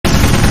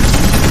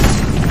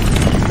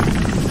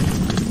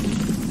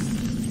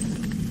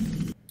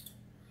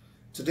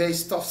Today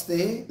is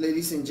Thursday,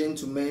 ladies and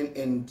gentlemen,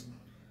 and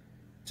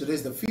today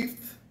is the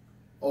 5th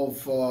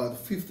of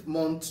the 5th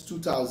month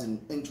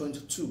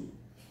 2022.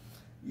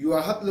 You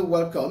are heartily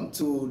welcome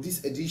to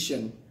this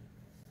edition.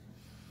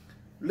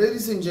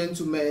 Ladies and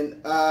gentlemen,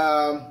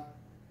 I'm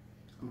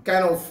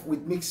kind of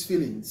with mixed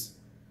feelings.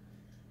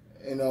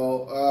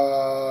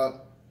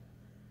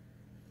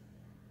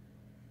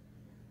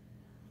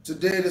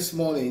 This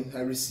morning,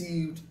 I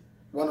received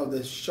one of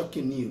the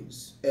shocking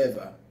news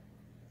ever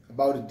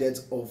about the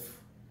death of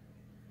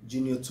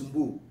Junior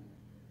Tumbu.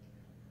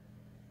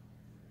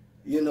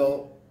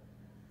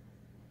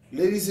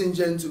 Ladies and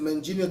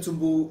gentlemen, Junior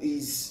Tumbu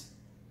is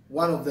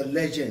one of the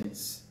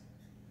legends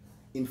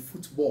in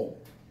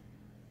football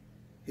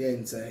here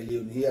in Sierra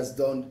Leone. He has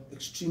done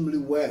extremely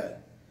well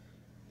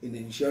in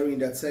ensuring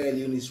that Sierra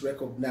Leone is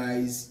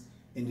recognized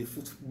in the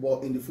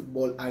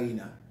football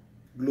arena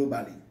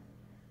globally.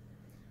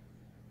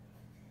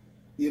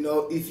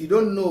 If you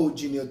don't know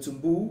Junior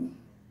Tumbu,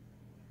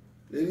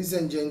 ladies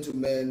and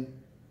gentlemen,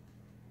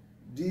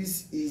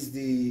 this is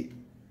the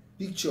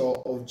picture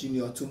of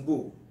Junior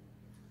Tumbu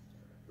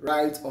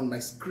right on my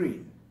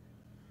screen.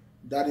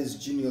 That is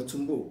Junior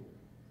Tumbu.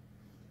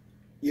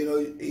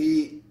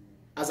 He,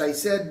 as I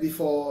said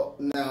before,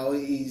 now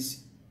he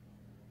is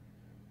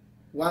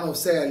one of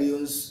Sierra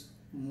Leone's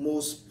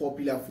most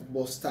popular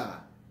football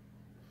star.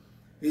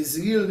 His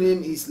real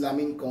name is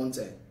Lamin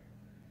Conteh.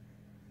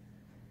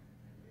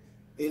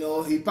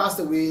 He passed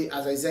away,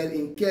 as I said,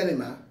 in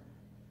Kenema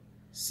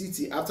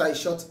City after a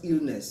short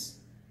illness.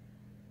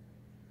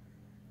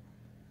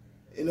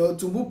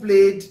 Tumbu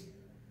played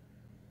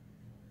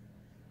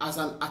as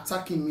an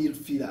attacking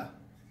midfielder.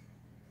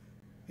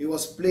 He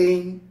was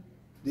playing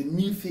the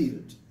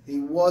midfield. He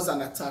was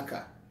an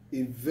attacker,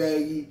 a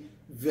very,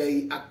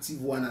 very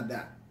active one at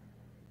that.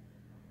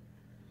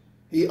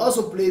 He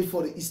also played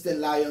for the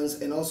Eastern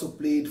Lions and also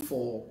played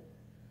for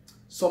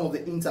some of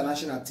the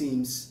international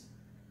teams,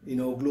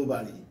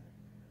 globally.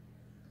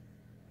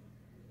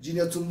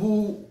 Junior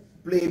Tumbu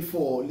played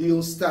for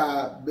Leon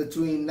Star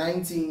between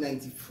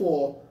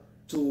 1994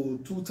 to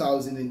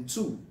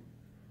 2002.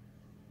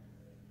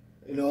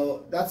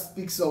 That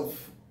speaks of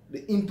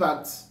the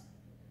impact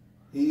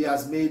he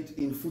has made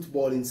in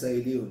football in Sierra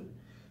Leone.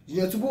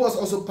 Junior Tumbu was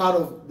also part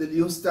of the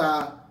Leon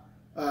Star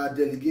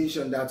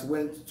delegation that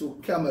went to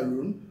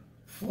Cameroon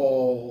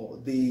for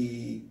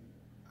the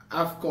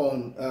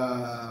AFCON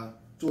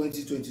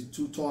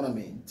 2022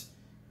 tournament,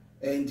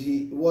 and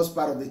he was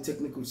part of the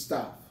technical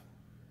staff.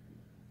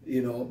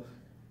 To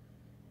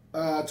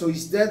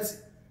his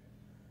death,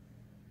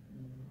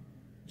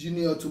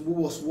 Junior Tumbu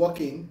was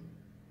working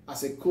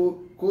as a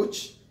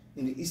coach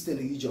in the Eastern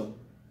region,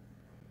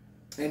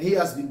 and he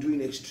has been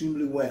doing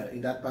extremely well in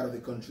that part of the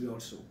country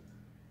also.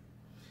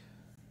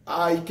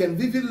 I can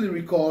vividly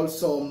recall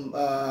some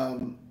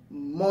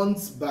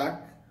months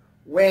back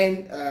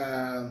when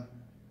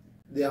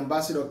the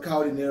ambassador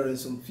Caldinero and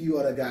some few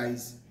other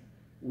guys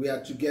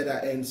were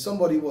together, and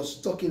somebody was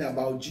talking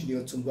about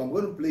Junior Tumbu. I'm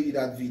going to play you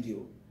that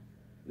video,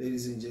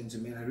 ladies and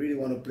gentlemen. I really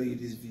want to play you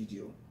this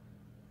video.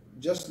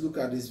 Just look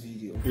at this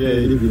video. Yeah,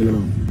 leave it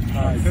alone.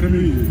 Alright, send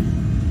me.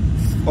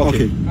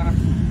 Okay.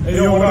 Hey,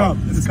 yo, what up?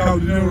 It's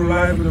Caldinero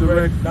live in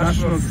the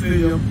National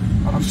Stadium.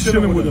 I'm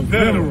chilling with a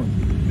veteran.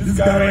 This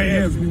guy right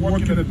here has been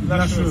working at the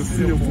National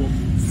Stadium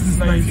since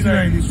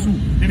 1992.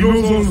 He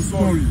knows all the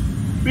stories.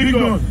 Big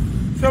on,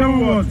 tell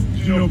me what,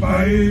 Junior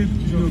Paid,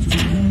 Junior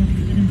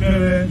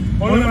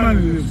Tumbu, all the man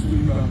in this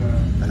week, man.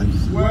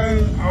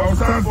 Well, I was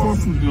time for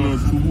Junior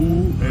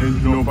Tumbu and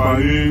Junior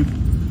Paid.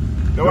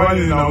 They were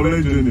in our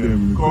legend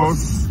them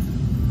because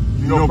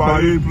Junior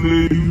Paid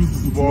played youth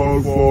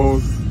football for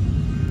us.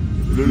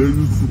 They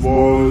used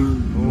football,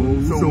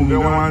 so they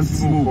want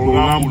to go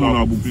around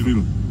Bufil.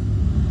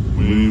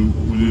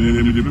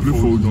 They play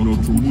for Junior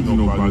Tumbu,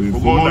 Junior Paid. For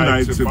one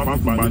night, it's a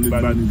fast bandit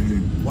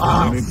thing.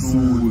 Wow. Next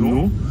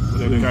to,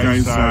 the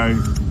kind side.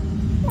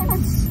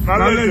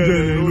 Now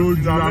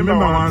legend, I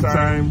remember one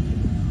time,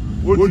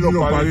 what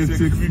Junior Paid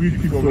take free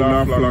kick from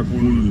that flag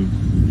only.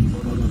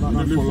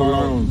 They for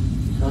Lions.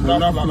 From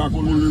that flag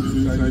only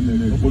inside the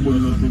net. Nobody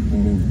not take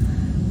for home.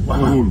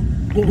 Wow.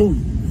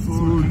 So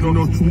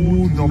Junior Tumbu,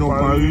 Junior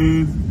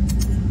Paid.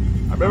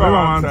 I remember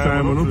one time, I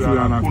don't know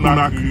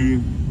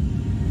Konakri.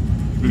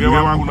 We get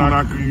one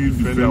Konakri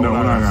defender,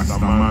 one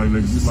Rastama,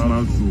 like this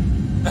man so.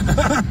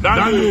 That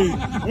day,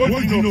 what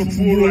Junior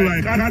Tumbu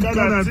like, can't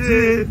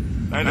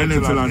and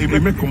excellent.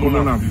 It make come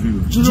on and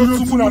feel. Junior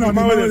Tumbu na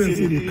man when they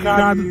say they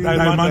card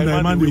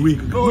diamond the week.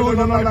 No,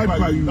 like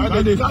by you.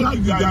 That they card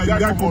the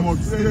guy come out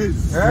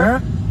says.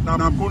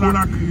 Now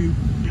Konakri.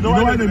 You know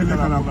why they make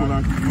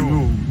Konakri?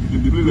 No.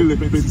 They play like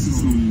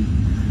Petsi.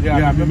 Yeah, I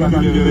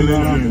remember.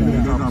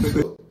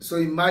 So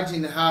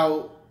imagine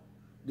how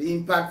the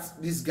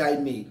impact this guy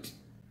made.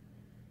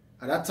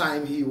 At that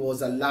time he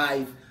was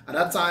alive. At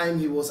that time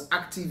he was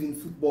active in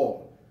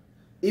football.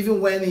 Even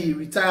when he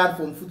retired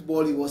from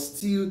football, he was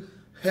still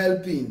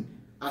helping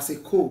as a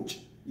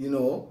coach,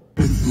 So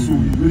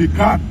the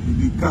card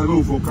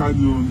for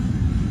cardio.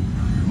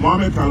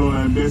 Mohamed Kalon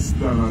and best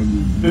and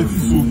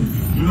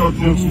Junior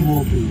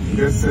Tumbu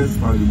get sense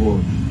by the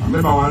ball. I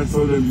remember when I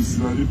told them this,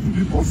 they put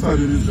the poster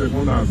in this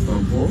second half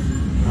for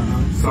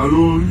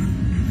Salon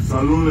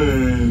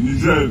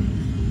Niger.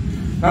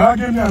 Now that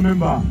game I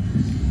remember.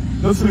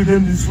 Just the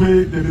game this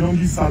way, they don't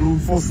give Salon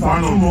first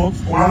time, 2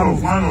 months. Why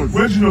not?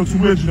 When Junior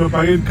Tumbu and Junior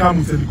Parade come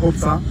with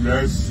helicopter.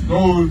 Yes.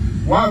 No,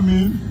 what I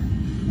mean,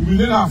 we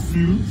didn't have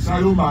feel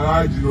Salon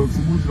Maraj, Junior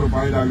Tumbu, Junior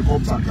Parade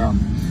helicopter come.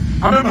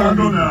 I remember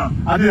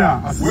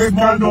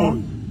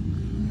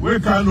we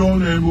can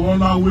on and we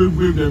want to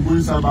wave them go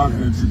inside back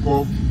and tip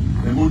off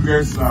and go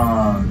dress the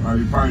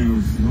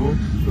pioneers, you know.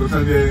 Because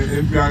the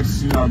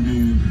MPRC have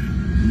been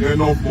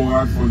enough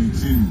for the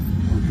team.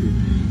 Okay.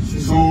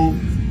 So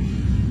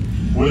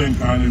Olen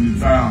can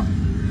retire,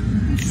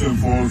 put them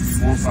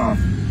first half.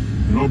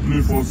 They don't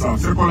play first half.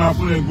 Second half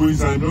when they go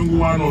inside, don't go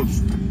 1-0.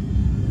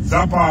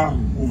 Zappa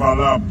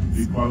overlap,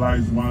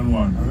 equalize 1-1.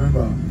 I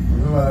remember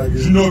that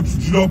game.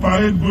 Junior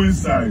Parade go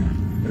inside.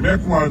 They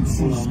make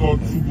 1-2, score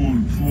 2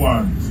 goals,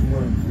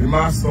 2-1. The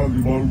master of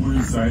the ball go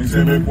inside.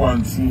 They make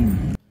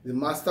 1-2. The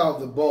master of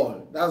the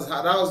ball. That was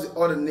the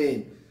other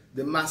name.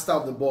 The master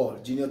of the ball.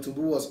 Junior Tumbu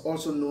was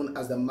also known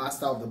as the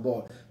master of the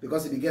ball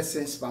because he gets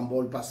sent spam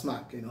ball pass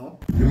mark, you know.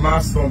 The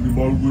master of the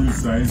ball go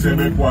inside. They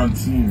make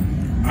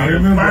 1-2. I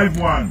remember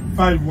 5-1.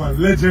 5-1.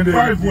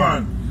 Legendary.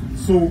 5-1.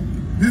 So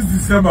this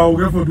December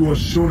we're going to do a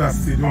show at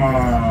Stadium.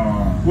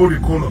 What they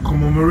call a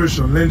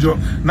commemoration,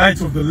 Night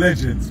of the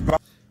Legends.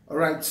 All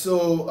right,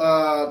 so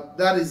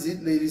that is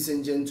it, ladies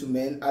and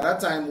gentlemen. At that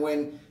time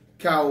when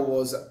Cal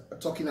was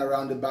talking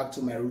around the Back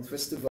to My Root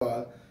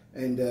Festival,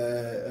 and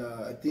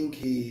I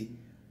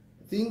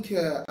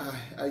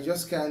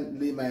just can't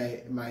lay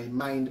my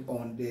mind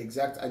on the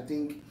exact. I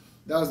think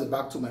that was the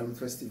Back to My Root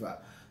Festival,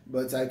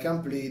 but I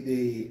can't play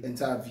the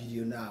entire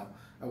video now.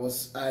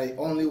 I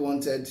only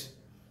wanted,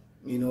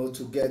 you know,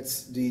 to get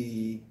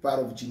the part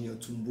of Junior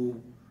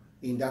Tumbu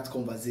in that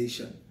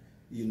conversation,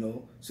 you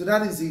know. So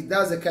that is it.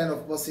 That's the kind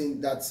of person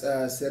that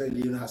Sierra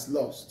Leone has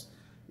lost,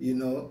 you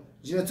know.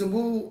 Junior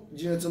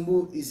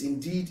Tumbu is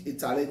indeed a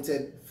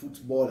talented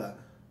footballer,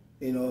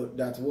 you know,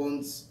 that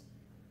once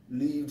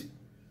lived,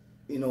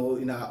 you know,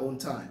 in our own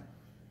time.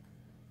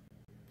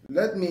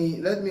 Let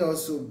me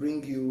also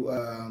bring you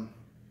I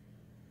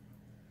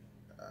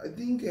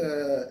think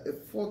a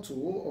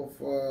photo of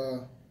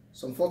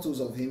some photos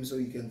of him so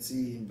you can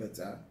see him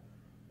better,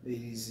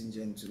 ladies and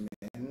gentlemen.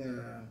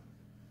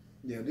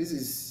 Yeah, this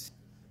is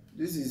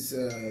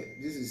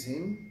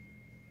him.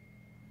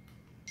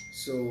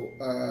 So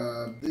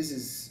this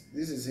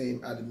is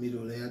him at the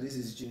middle there. This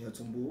is Junior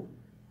Tumbu.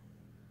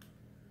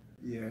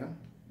 Yeah,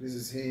 this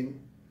is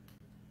him.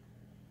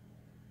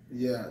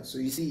 Yeah, so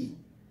you see,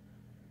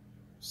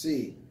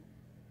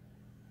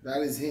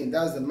 that is him.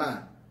 That's the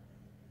man.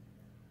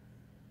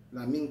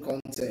 Lamin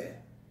Conteh.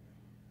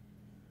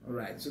 All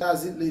right, so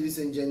that's it, ladies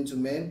and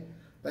gentlemen.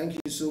 Thank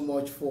you so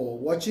much for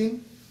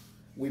watching.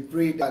 We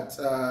pray that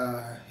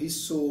his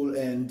soul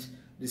and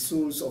the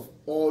souls of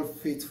all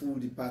faithful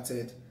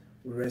departed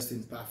will rest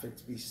in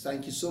perfect peace.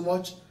 Thank you so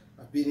much.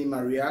 I've been in my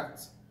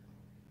React.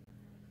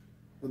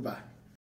 Goodbye.